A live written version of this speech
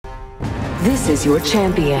This is your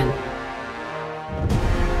champion.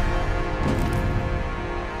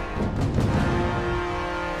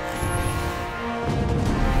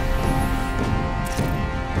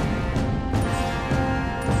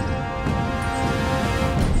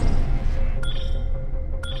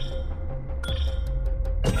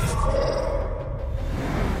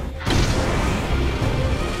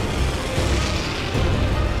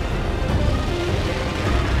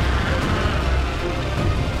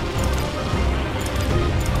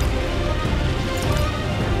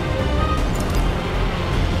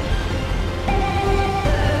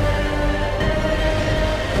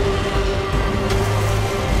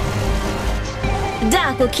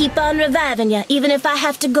 Doc will keep on reviving you, even if I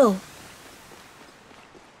have to go.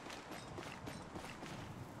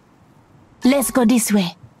 Let's go this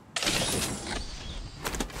way.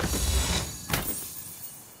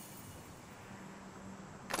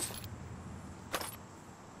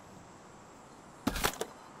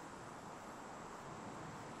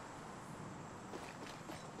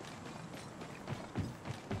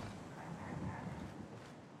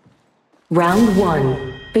 Round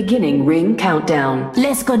 1. Beginning ring countdown.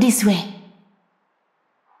 Let's go this way.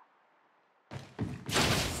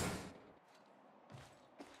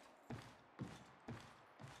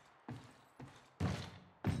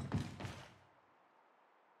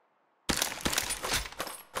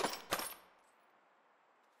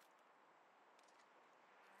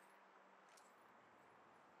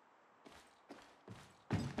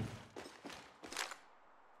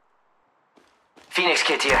 Phoenix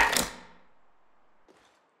Kit here.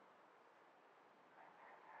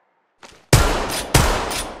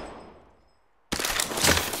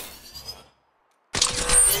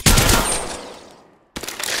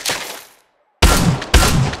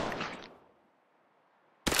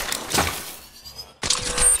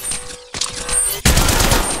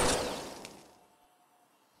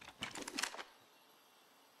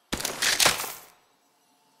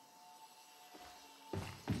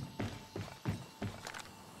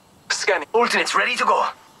 Scanning. Alternates ready to go.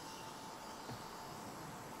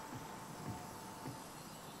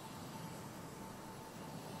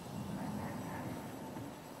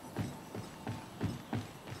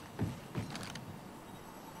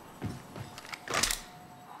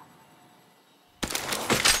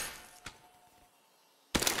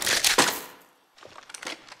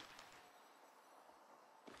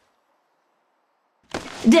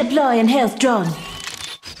 Deploying health drone.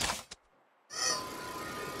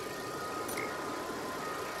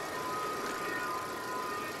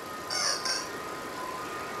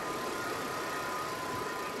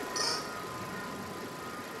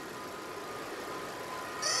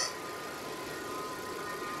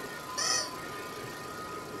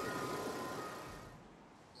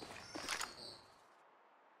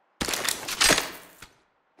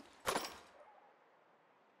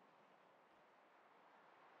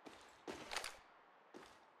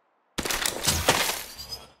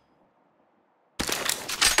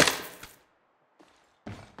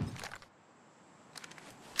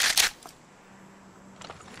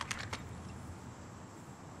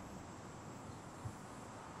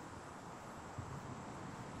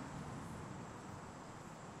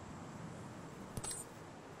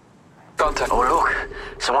 Contact. Oh look,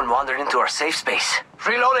 someone wandered into our safe space.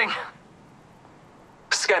 Reloading.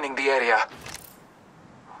 Scanning the area.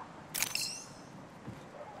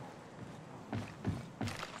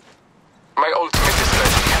 My ultimate is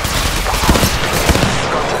ready.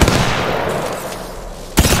 Contact.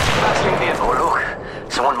 Battling the... Oh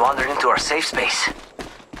look, someone wandered into our safe space.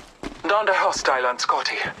 Down the hostile on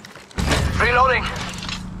Scotty. Reloading.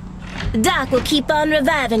 Doc will keep on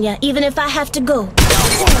reviving you, even if I have to go.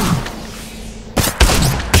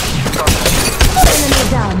 Enemy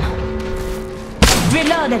down.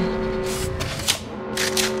 Reloading.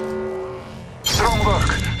 Strong work.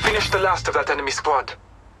 Finish the last of that enemy squad.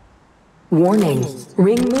 Warning.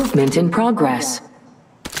 Ring movement in progress.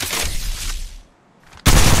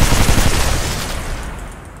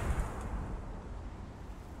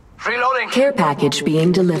 Reloading. Care package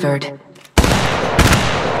being delivered.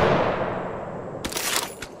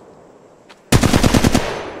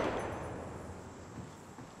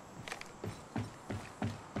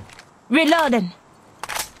 Reloading.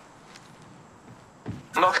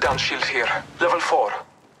 Knockdown shield here. Level 4.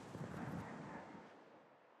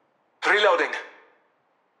 Reloading.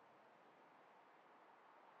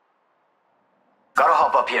 Gotta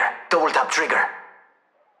hop up here. Double tap trigger.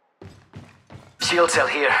 Shield cell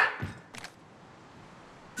here.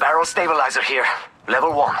 Barrel stabilizer here.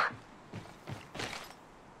 Level 1.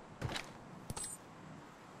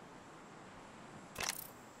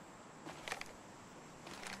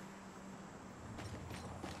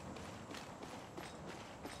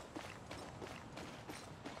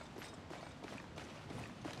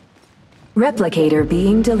 Replicator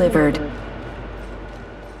being delivered.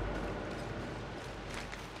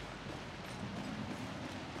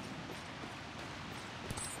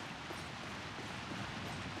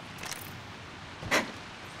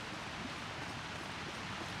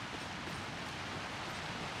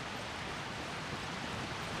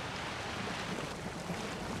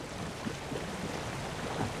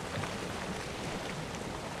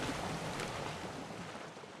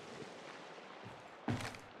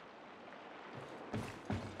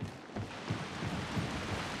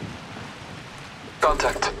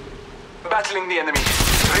 Contact. Battling the enemy.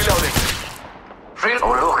 Reloading.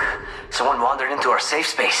 Oh look, someone wandered into our safe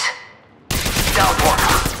space. Down one.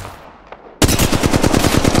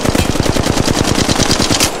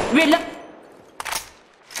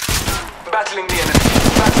 Battling the enemy.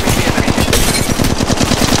 Battling the enemy.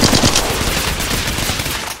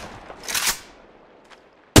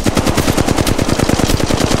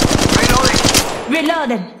 Reloading.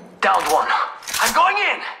 Reloading. Down one. I'm going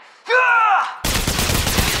in. Ah!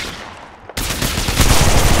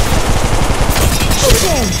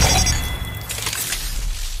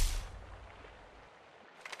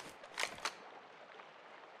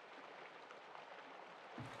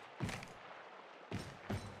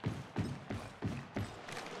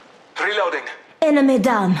 Reloading. Enemy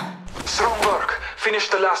down. Strong work. Finish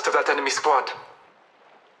the last of that enemy squad.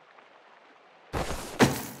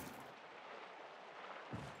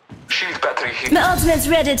 Shield battery here. My ultimate's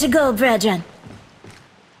ready to go, brethren.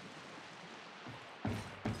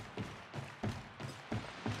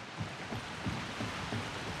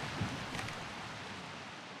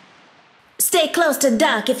 Stay close to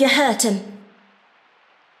Doc if you're hurting.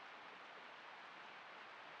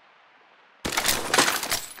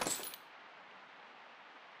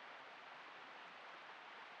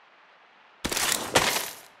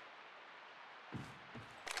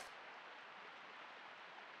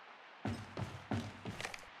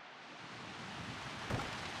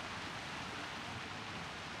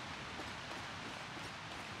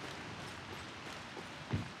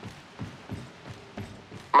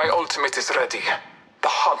 My ultimate is ready. The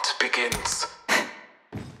hunt begins.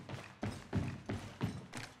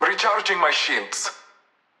 Recharging my shields.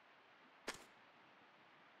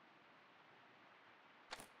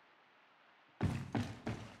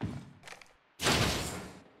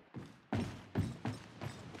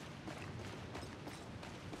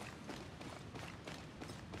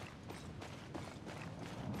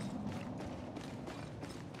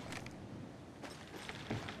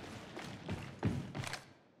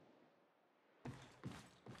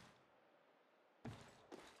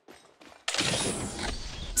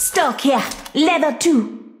 Stock here. Level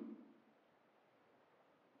 2.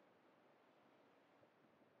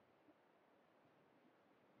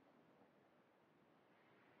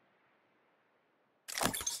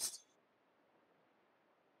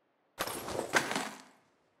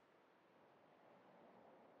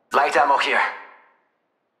 Light ammo here.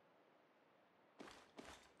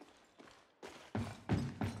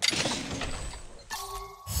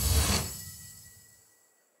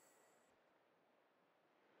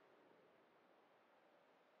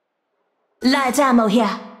 Light ammo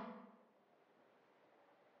here.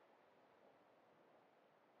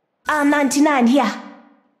 R99 here.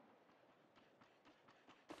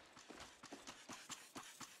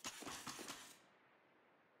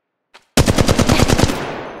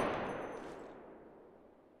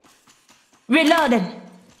 Reloading.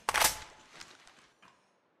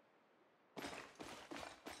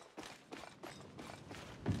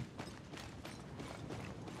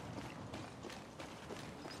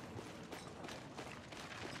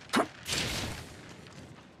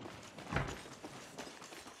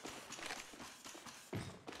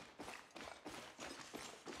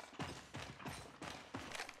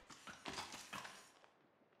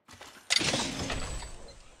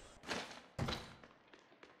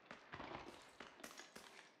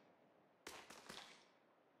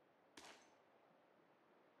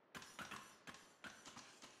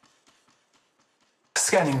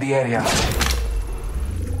 Scanning the area.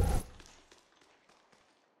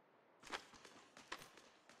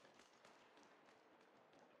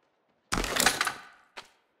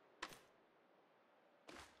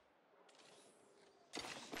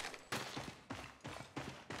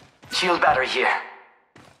 Shield battery here.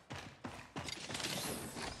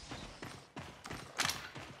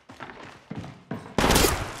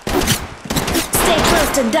 Stay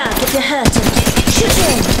close to Doc if you're hurting. Shoot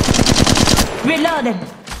him. Reloading.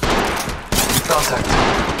 Contact.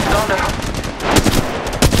 Down there.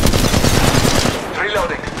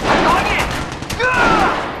 Reloading. I'm going in!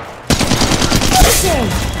 Ah! Shoot him.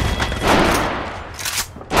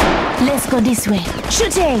 Let's go this way.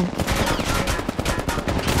 Shooting!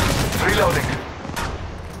 Reloading.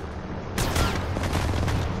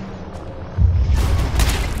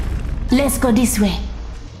 Let's go this way.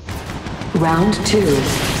 Round 2.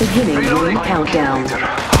 Beginning ring countdown. Leader,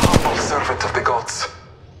 humble servant of the gods.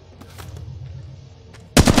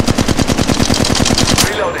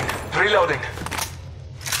 Reloading. Reloading.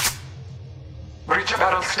 Breach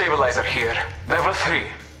barrel stabilizer here. Level 3.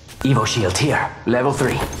 Evo shield here. Level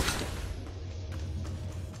 3.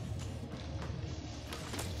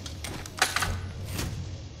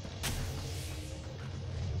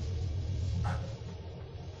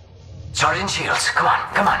 Charging shields. Come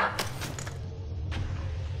on, come on.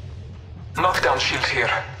 Knockdown shield here.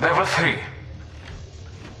 Level 3.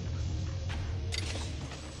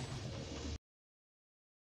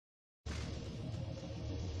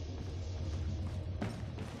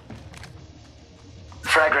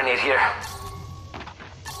 Frag grenade here.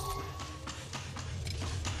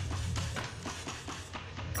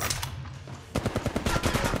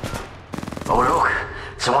 Oh look,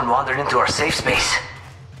 someone wandered into our safe space.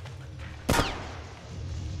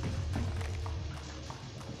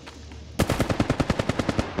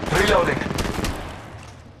 Reloading.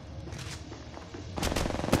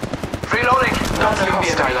 Reloading! Don't leave me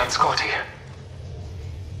an island, Scotty.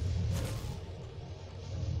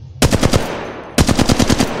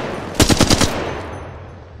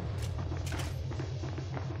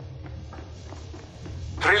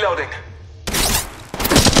 Reloading.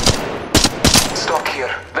 Stock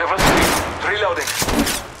here. Level 3. Reloading.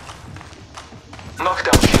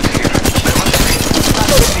 Knockdown shield here. Level 3.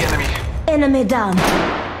 Battle with the enemy. Enemy down.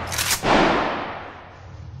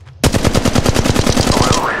 Oh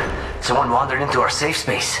look, someone wandered into our safe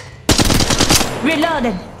space.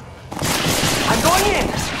 Reloading. I'm going in!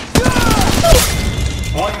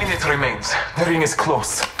 1 minute remains. The ring is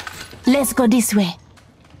close. Let's go this way.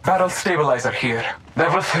 Barrel stabilizer here.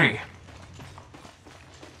 Level 3.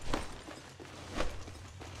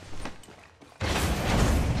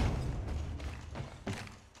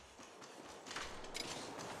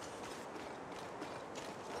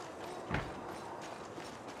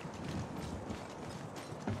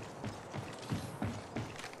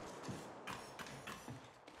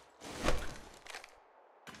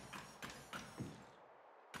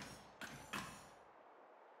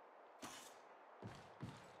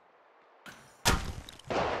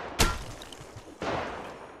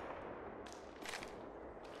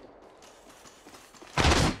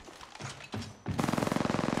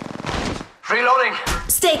 Reloading!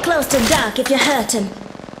 Stay close to Doc if you're hurting.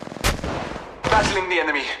 Battling the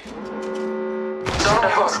enemy. Down a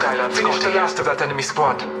hostile. Finish the last of that enemy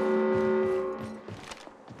squad.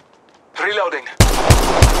 Reloading.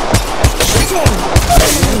 Shooting!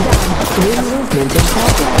 Ring movement in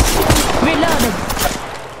progress. Reloading.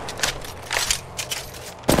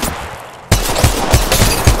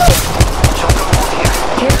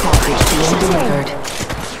 Care package being delivered.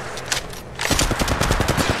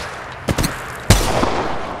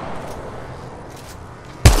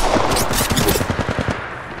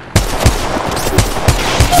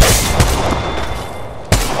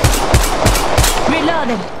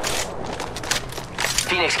 Reloading.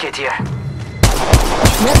 Phoenix kit here.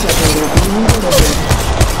 Replicator being delivered.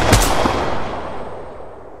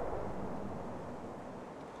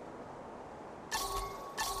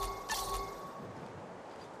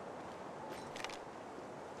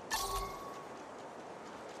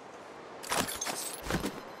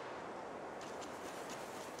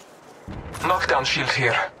 Knockdown shield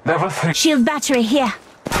here. Level 3. Shield battery here.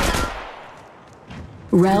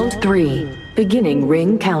 Round 3. Beginning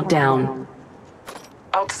ring countdown.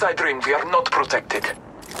 Outside ring, we are not protected.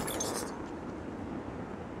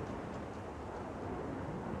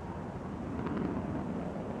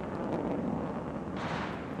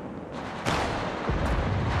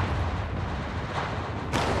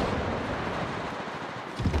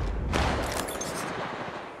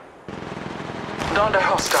 Down the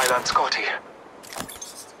hostile and Scotty.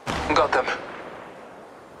 Got them.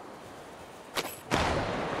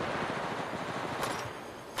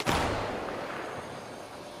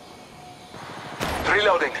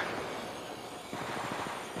 Reloading.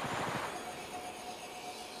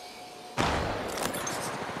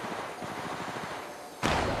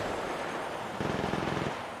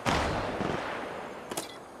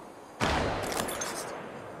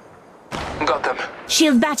 Got them.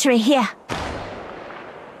 Shield battery here.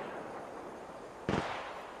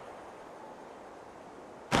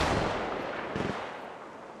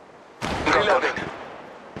 Reloading.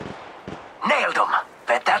 Nailed him!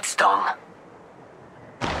 Bet that stung.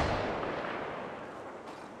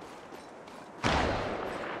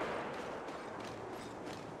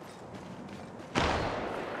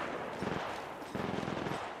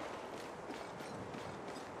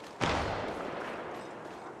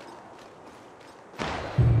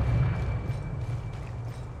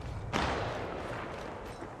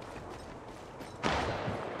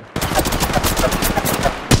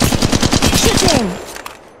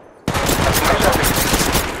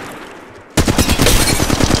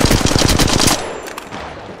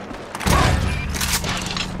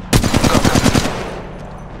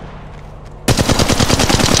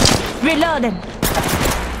 Reloading.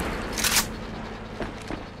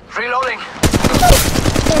 Reloading.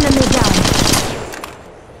 Enemy down.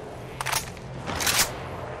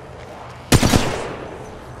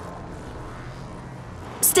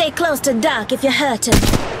 Stay close to Doc if you're hurting.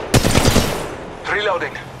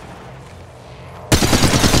 Reloading.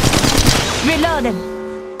 Reloading.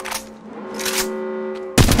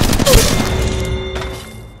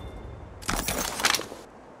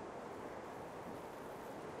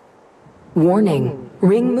 Warning.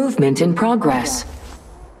 Ring movement in progress.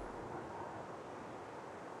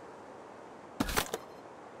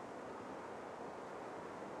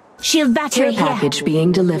 Shield battery Care here. package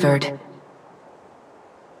being delivered.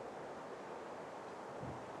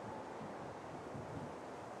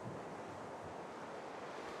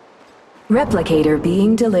 Replicator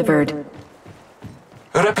being delivered.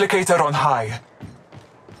 Replicator on high.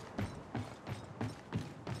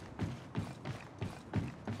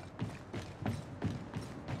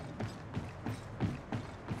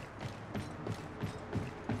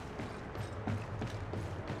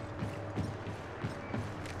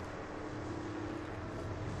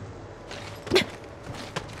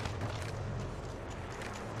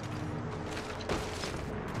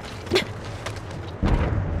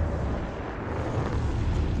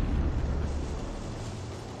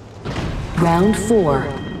 Round 4.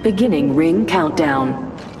 Beginning ring countdown.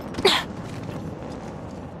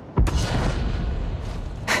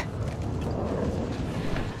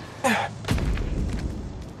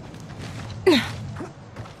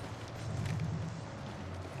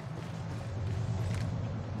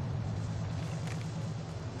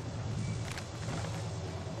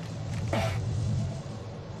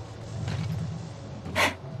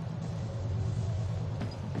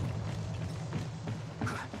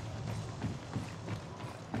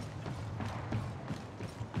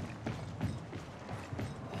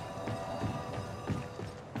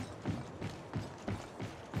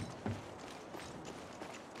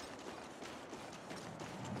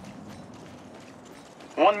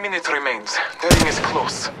 One minute remains. The ring is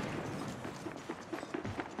close.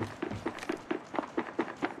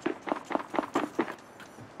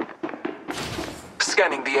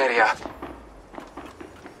 Scanning the area.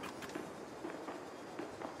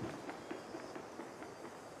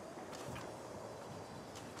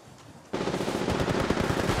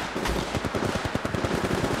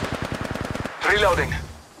 Reloading.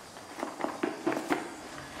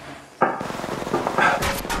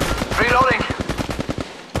 Reloading.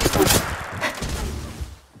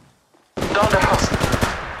 Down the house.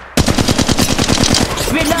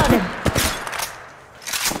 Reloading.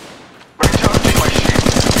 Recharging my shield.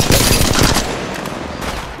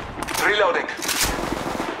 Reloading.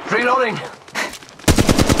 Reloading.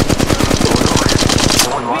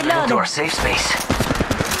 Someone wandered into our safe space.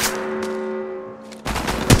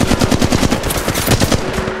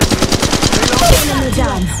 Enemy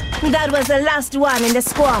down. That was the last one in the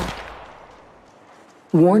squad.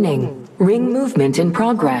 Warning. Ring movement in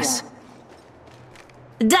progress.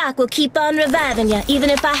 Doc will keep on reviving you, even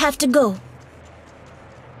if I have to go.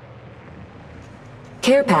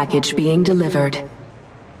 Care package being delivered.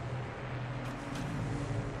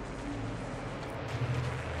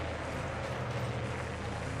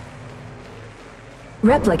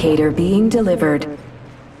 Replicator being delivered.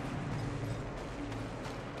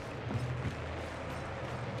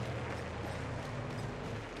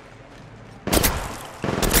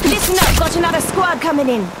 Listen up, got another squad coming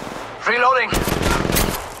in. Reloading.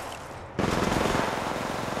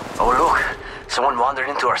 Oh look, someone wandered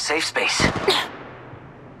into our safe space.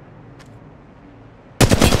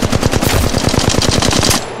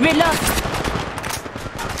 Reload.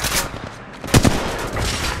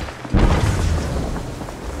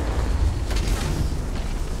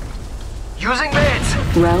 Using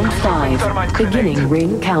meds. Round 5. Beginning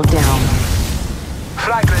ring countdown.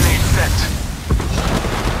 Frag grenade set.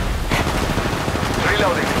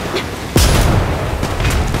 Reloading.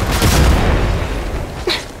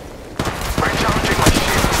 Recharging my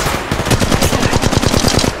shields.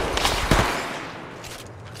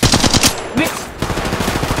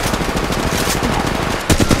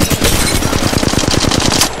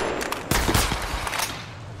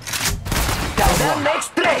 Down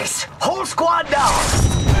next place. Whole squad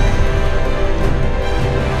down.